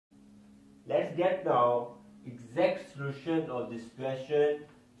let's get now exact solution of this question.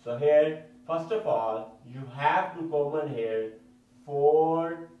 So here, first of all, you have to common here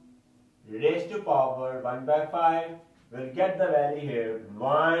 4 raised to power 1 by 5. We'll get the value here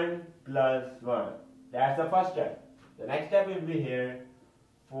 1 plus 1. That's the first step. The next step will be here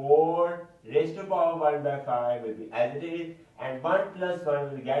 4 raised to power 1 by 5 will be as it is, and 1 plus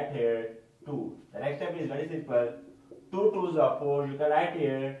 1 will get here 2. The next step is very simple. 2 2s are 4. You can write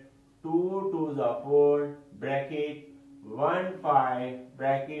here 2 2s are 4 bracket 1 5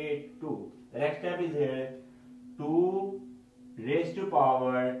 bracket 2. The next step is here 2 raised to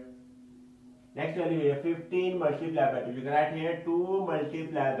power, next value here 15 multiplied by 2. You can write here 2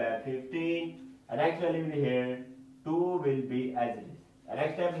 multiplied by 15. And next value here 2 will be as it is. The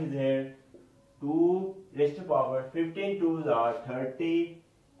next step is here 2 raised to power 15 2s are 30,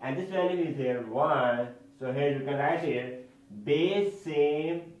 and this value is here 1. So here you can write here base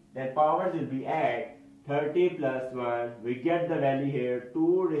same, then powers will be add 30 plus 1. We get the value here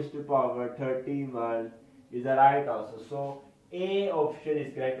 2 raised to power 31 is the right answer. So A option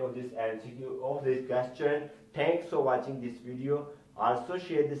is correct of this MCQ of this question. Thanks for watching this video. Also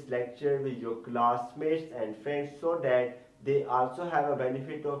share this lecture with your classmates and friends so that they also have a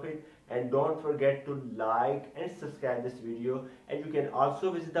benefit of it. And don't forget to like and subscribe this video. And you can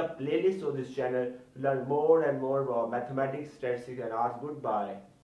also visit the playlist of this channel to learn more and more about mathematics, statistics and art. Goodbye.